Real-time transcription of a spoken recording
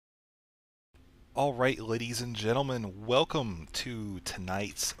All right, ladies and gentlemen, welcome to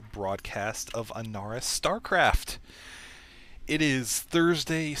tonight's broadcast of Anara Starcraft. It is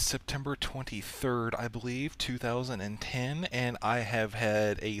Thursday, September 23rd, I believe, 2010, and I have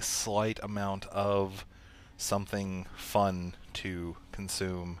had a slight amount of something fun to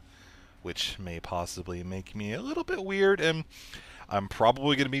consume, which may possibly make me a little bit weird, and I'm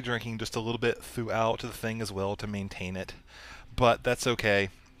probably going to be drinking just a little bit throughout the thing as well to maintain it, but that's okay.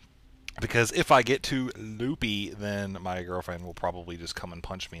 Because if I get too loopy, then my girlfriend will probably just come and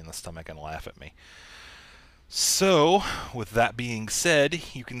punch me in the stomach and laugh at me. So, with that being said,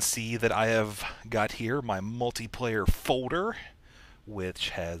 you can see that I have got here my multiplayer folder,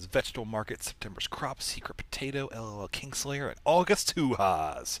 which has Vegetable Market, September's Crop, Secret Potato, LOL Kingslayer, and August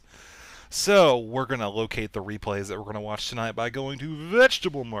Hoo-Ha's. So, we're going to locate the replays that we're going to watch tonight by going to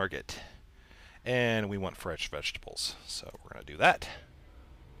Vegetable Market. And we want fresh vegetables, so we're going to do that.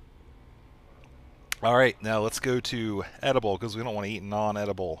 Alright, now let's go to edible, because we don't want to eat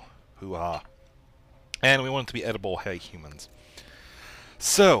non-edible hoo-ha. And we want it to be edible by humans.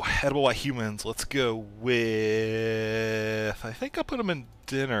 So, edible by humans, let's go with... I think I put them in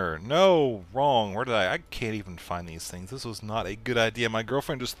dinner. No, wrong. Where did I can't even find these things. This was not a good idea. My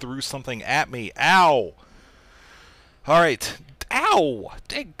girlfriend just threw something at me. Ow! Alright. Ow!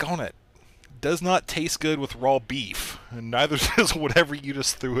 Daggone it. Does not taste good with raw beef. And neither does whatever you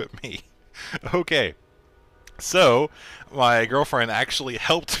just threw at me. Okay, so my girlfriend actually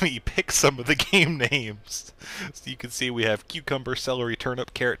helped me pick some of the game names. So you can see we have cucumber, celery,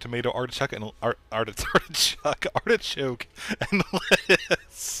 turnip, carrot, tomato, artichoke, and artichoke, and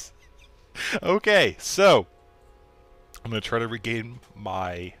lettuce. Okay, so I'm gonna try to regain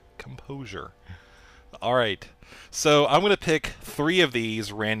my composure. All right. So I'm going to pick 3 of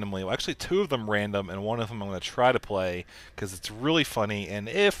these randomly. Well, actually 2 of them random, and 1 of them I'm going to try to play because it's really funny. And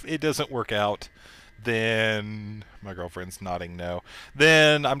if it doesn't work out, then my girlfriend's nodding no.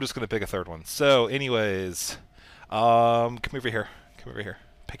 Then I'm just going to pick a 3rd one. So, anyways, come over here. Come over here.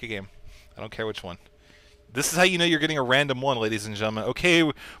 Pick a game. I don't care which one. This is how you know you're getting a random one, ladies and gentlemen. Okay,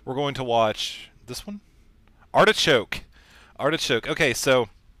 we're going to watch this one. Artichoke. Artichoke. Okay, so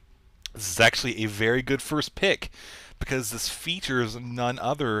this is actually a very good first pick because this features none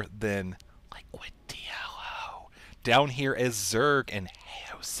other than Liquid DLO. Down here as Zerg and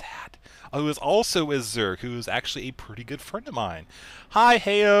Heosat, who is also as Zerg, who is actually a pretty good friend of mine. Hi,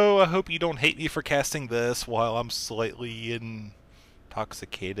 Heo. I hope you don't hate me for casting this while I'm slightly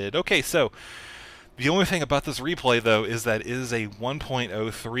intoxicated. Okay, so the only thing about this replay, though, is that it is a 1.03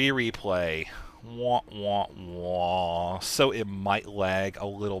 replay. Wah, wah, wah. So it might lag a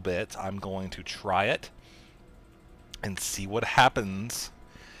little bit. I'm going to try it and see what happens.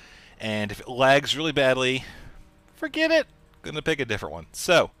 And if it lags really badly, forget it. I'm going to pick a different one.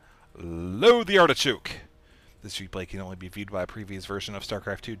 So, load the artichoke. This replay can only be viewed by a previous version of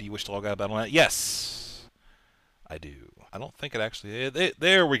Starcraft 2. Do you wish to log out of Battle.net? Yes, I do. I don't think it actually...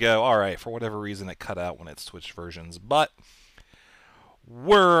 there we go. Alright, for whatever reason it cut out when it switched versions. But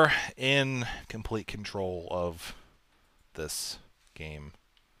we're in complete control of this game.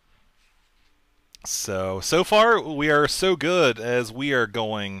 So far we are so good as we are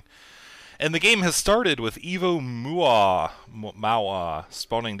going. And the game has started with Evo Maua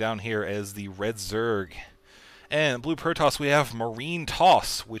spawning down here as the Red Zerg. And Blue Protoss we have Marine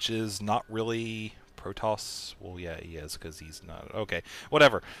Toss, which is not really... Protoss? Well, yeah, he is, because he's not... Okay,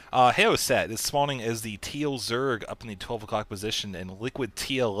 whatever. Heosat is spawning as the Teal Zerg up in the 12 o'clock position, and Liquid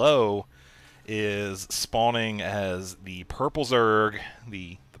TLO is spawning as the Purple Zerg,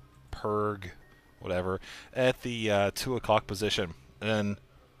 the Purg, whatever, at the 2 o'clock position. And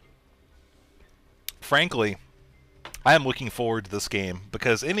frankly, I am looking forward to this game,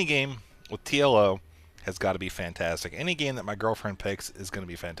 because any game with TLO has got to be fantastic. Any game that my girlfriend picks is going to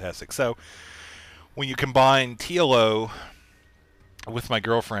be fantastic. So, when you combine TLO with my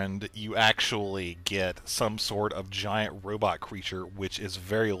girlfriend, you actually get some sort of giant robot creature, which is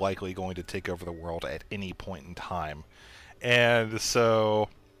very likely going to take over the world at any point in time. And so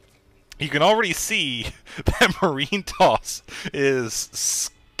you can already see that Marine Toss is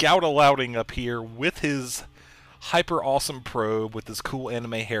scout-alouting up here with his hyper awesome probe with this cool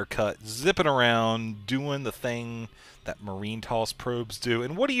anime haircut, zipping around, doing the thing that Marine Toss probes do.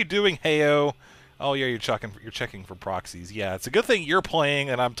 And what are you doing, Heyo? Oh yeah, you're checking for proxies. Yeah, it's a good thing you're playing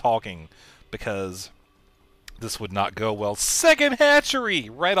and I'm talking, because this would not go well. Second hatchery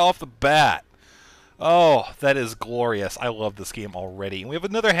right off the bat. Oh, that is glorious. I love this game already. And we have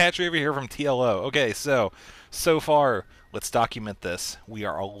another hatchery over here from TLO. Okay, so far, let's document this. We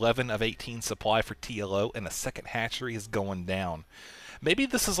are 11 of 18 supply for TLO, and a second hatchery is going down. Maybe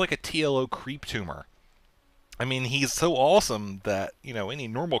this is like a TLO creep tumor. I mean, he's so awesome that, you know, any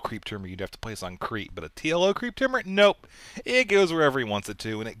normal creep tumor you'd have to place on creep, but a TLO creep tumor? Nope. It goes wherever he wants it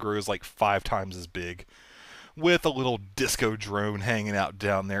to, and it grows like 5 times as big, with a little disco drone hanging out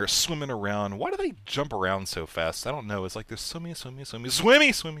down there, swimming around. Why do they jump around so fast? I don't know. It's like they're swimmy, swimmy, swimmy,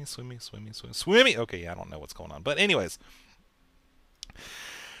 swimmy, swimmy, swimmy, swimmy, swimmy, swimmy. Okay, yeah, I don't know what's going on. But anyways.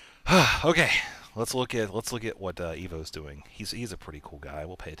 Okay. Let's look at what Evo's doing. He's a pretty cool guy.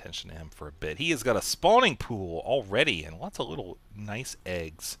 We'll pay attention to him for a bit. He has got a spawning pool already and lots of little nice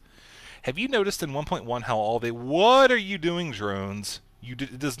eggs. Have you noticed in 1.1 how all they... What are you doing, drones?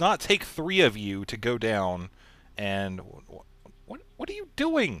 It does not take 3 of you to go down. And what are you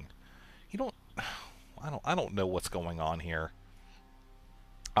doing? You don't... I don't know what's going on here.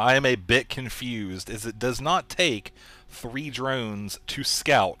 I am a bit confused, as it does not take 3 drones to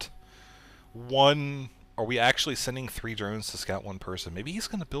scout one. Are we actually sending 3 drones to scout 1 person? Maybe he's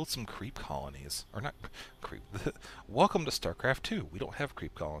going to build some creep colonies. Or not creep. Welcome to Starcraft 2. We don't have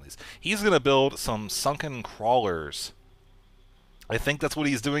creep colonies. He's going to build some sunken crawlers. I think that's what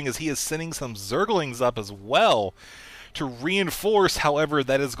he's doing, is he is sending some zerglings up as well to reinforce. However,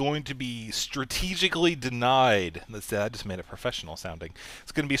 that is going to be strategically denied. I just made it professional sounding.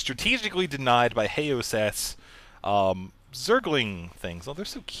 It's going to be strategically denied by Heosat's zergling things. Oh, they're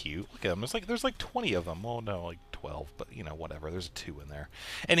so cute. Look at them. There's like 20 of them. Well, no, like 12, but you know, whatever. There's 2 in there.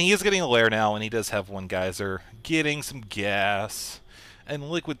 And he is getting a lair now, and he does have 1 geyser getting some gas. And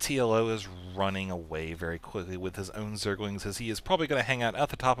Liquid TLO is running away very quickly with his own zerglings, as he is probably going to hang out at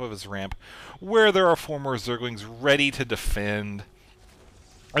the top of his ramp where there are 4 more zerglings ready to defend.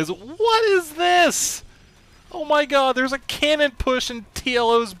 What is this? Oh my god, there's a cannon push in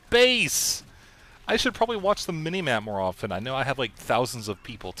TLO's base. I should probably watch the minimap more often. I know I have like thousands of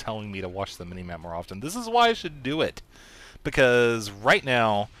people telling me to watch the minimap more often. This is why I should do it. Because right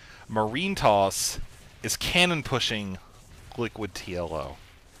now, Marine Toss is cannon pushing Liquid TLO.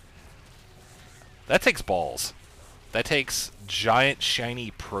 That takes balls. That takes giant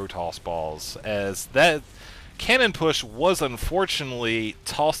shiny Protoss balls, as that cannon push was unfortunately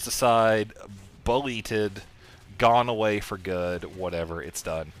tossed aside, bulleted, gone away for good, whatever, it's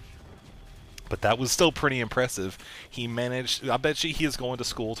done. But that was still pretty impressive. He managed... I bet you he is going to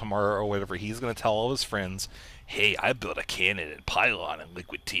school tomorrow or whatever. He's going to tell all his friends, hey, I built a cannon and pylon in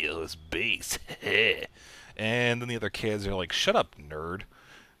Liquid TLO's base. And then the other kids are like, shut up, nerd.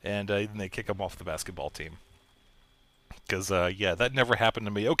 And then they kick him off the basketball team. Because, yeah, that never happened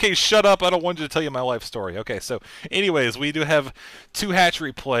to me. Okay, shut up. I don't want you to tell you my life story. Okay, so, anyways, we do have 2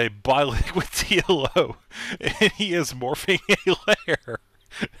 hatchery play by Liquid TLO. And he is morphing a lair.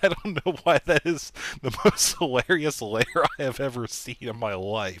 I don't know why that is the most hilarious lair I have ever seen in my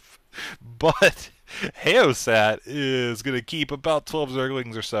life. But Heosat is going to keep about 12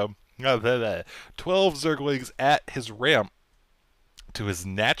 zerglings or so. 12 zerglings at his ramp to his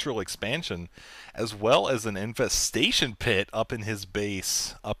natural expansion, as well as an infestation pit up in his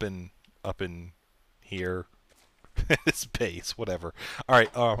base, up in here. His base, whatever.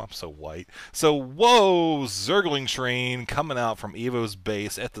 Alright, I'm so white. So, whoa! Zergling train coming out from Evo's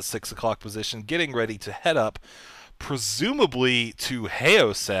base at the 6 o'clock position, getting ready to head up, presumably to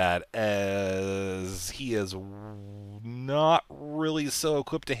Heosat, as he is not really so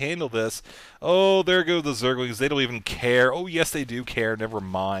equipped to handle this. Oh, there go the Zerglings. They don't even care. Oh, yes, they do care. Never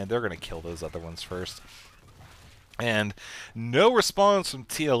mind. They're going to kill those other ones first. And no response from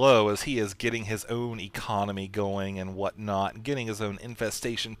TLO, as he is getting his own economy going and whatnot, getting his own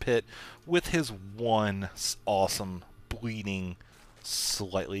infestation pit with his 1 awesome, bleeding,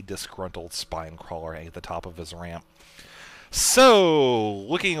 slightly disgruntled spine crawler at the top of his ramp. So,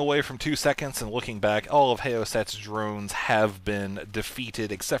 looking away from 2 seconds and looking back, all of Heosat's drones have been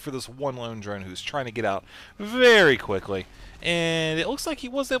defeated, except for this 1 lone drone who's trying to get out very quickly. And it looks like he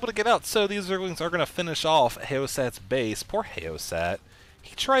was able to get out, so these zerglings are going to finish off Heosat's base. Poor Heosat.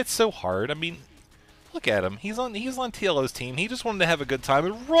 He tried so hard. I mean, look at him. He's on TLO's team. He just wanted to have a good time.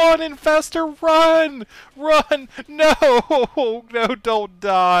 And run, Infestor, run! Run! No! No, don't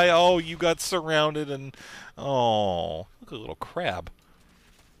die. Oh, you got surrounded and... Oh, look at a little crab.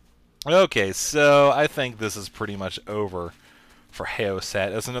 Okay, so I think this is pretty much over for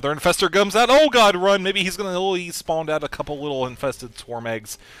Heosat as another Infestor comes out. Oh god, run! Maybe he's gonna... Oh, he spawned out a couple little infested swarm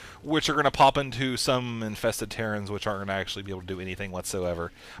eggs, which are gonna pop into some infested Terrans, which aren't gonna actually be able to do anything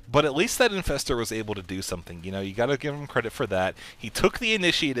whatsoever. But at least that Infestor was able to do something. You know, you gotta give him credit for that. He took the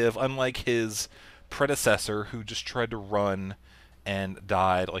initiative, unlike his predecessor, who just tried to run and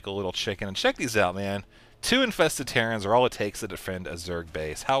died like a little chicken. And check these out, man. 2 infested Terrans are all it takes to defend a Zerg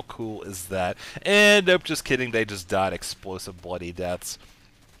base. How cool is that? And nope, just kidding. They just died explosive bloody deaths.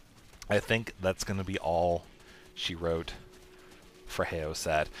 I think that's going to be all she wrote for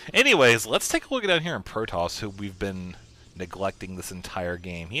Heosat. Anyways, let's take a look down here in Protoss, who we've been neglecting this entire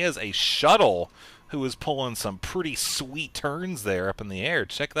game. He has a shuttle who is pulling some pretty sweet turns there up in the air.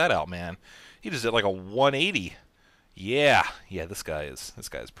 Check that out, man. He just did like a 180. Yeah, this guy is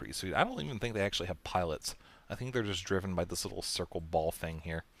pretty sweet. I don't even think they actually have pilots. I think they're just driven by this little circle ball thing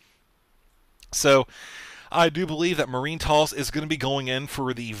here. So, I do believe that Marine Toss is going to be going in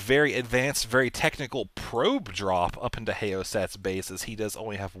for the very advanced, very technical probe drop up into Heosat's base, as he does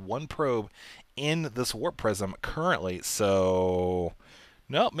only have 1 probe in this Warp Prism currently. So,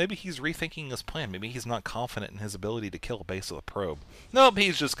 no, maybe he's rethinking his plan. Maybe he's not confident in his ability to kill a base with a probe. Nope,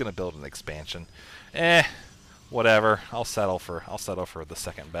 he's just going to build an expansion. Whatever. I'll settle for the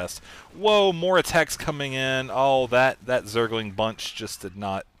second best. Whoa, more attacks coming in. Oh, that Zergling bunch just did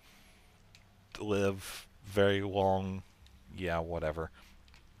not live very long. Yeah, whatever.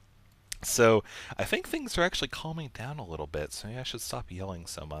 So, I think things are actually calming down a little bit, so maybe I should stop yelling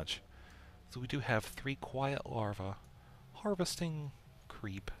so much. So we do have 3 quiet larvae harvesting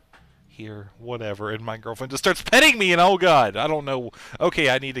creep here, whatever, and my girlfriend just starts petting me, and oh god, I don't know. Okay,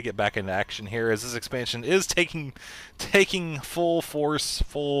 I need to get back into action here, as this expansion is taking full force,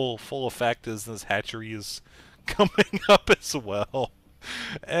 full effect, as this hatchery is coming up as well.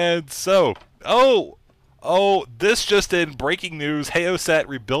 And so, oh, this just in, breaking news, Heosat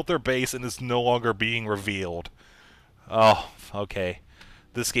rebuilt their base and is no longer being revealed. Oh, okay.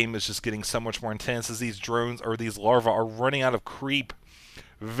 This game is just getting so much more intense as these drones, or these larvae, are running out of creep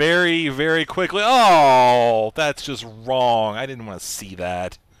very, very quickly. Oh, that's just wrong. I didn't want to see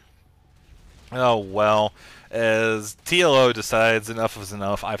that. Oh, well, as TLO decides enough is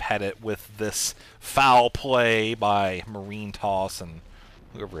enough, I've had it with this foul play by Marine Toss and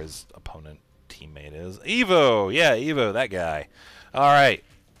whoever his opponent teammate is. Evo! Yeah, Evo, that guy. Alright.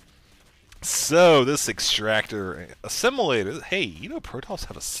 So, this extractor assimilator. Hey, you know Protoss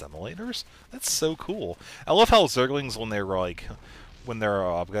have assimilators? That's so cool. I love how Zerglings, when they're like,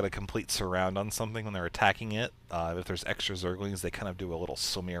 got a complete surround on something, when they're attacking it, if there's extra Zerglings, they kind of do a little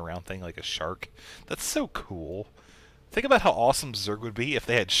swimmy around thing like a shark. That's so cool. Think about how awesome Zerg would be if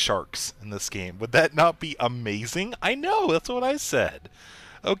they had sharks in this game. Would that not be amazing? I know, that's what I said.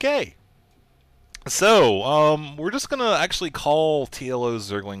 Okay. So, we're just gonna actually call TLO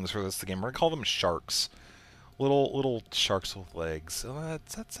Zerglings for this game. We're gonna call them sharks. Little sharks with legs.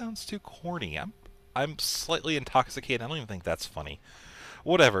 That sounds too corny. I'm slightly intoxicated. I don't even think that's funny.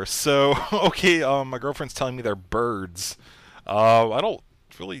 Whatever. So, okay, my girlfriend's telling me they're birds. I don't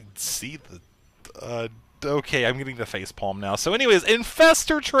really see the... okay, I'm getting the facepalm now. So anyways,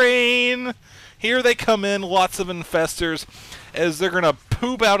 Infestor Train! Here they come in, lots of Infestors, as they're going to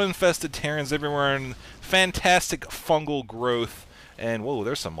poop out infested Terrans everywhere, and fantastic fungal growth. And, whoa,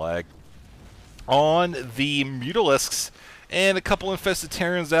 there's some lag. On the Mutalisks, and a couple infested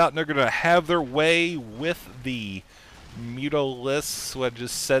Terrans out, and they're going to have their way with the Mutalisks, who I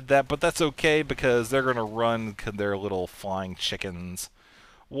just said that, but that's okay, because they're going to run their little flying chickens.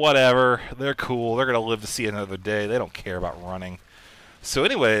 Whatever, they're cool, they're going to live to see another day, they don't care about running. So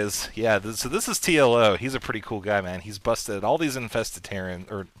anyways, yeah, so this is TLO. He's a pretty cool guy, man. He's busted all these infested Terrans,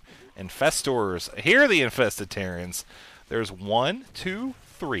 or Infestors. Here are the infested Terrans. There's 1, 2,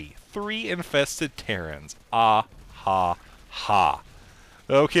 3. 3 infested Terrans. Ah, ha, ha.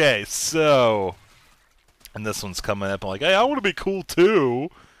 Okay, so... and this one's coming up. I'm like, hey, I want to be cool too.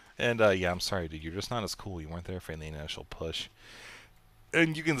 And, yeah, I'm sorry, dude. You're just not as cool. You weren't there for the initial push.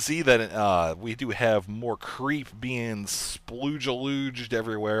 And you can see that we do have more creep being sploogalooged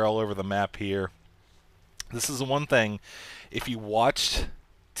everywhere all over the map here. This is the one thing. If you watched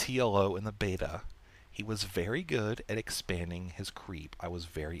TLO in the beta, he was very good at expanding his creep. I was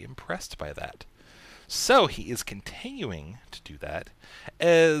very impressed by that. So he is continuing to do that.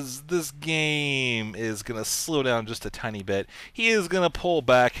 As this game is going to slow down just a tiny bit, he is going to pull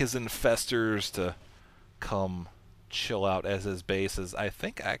back his infestors to come chill out as his bases. I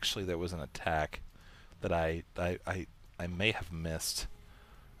think actually there was an attack that I may have missed.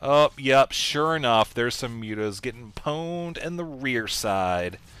 Oh, yep, sure enough, there's some mutas getting pwned in the rear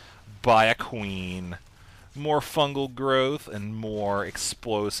side by a queen. More fungal growth and more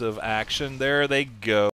explosive action. There they go.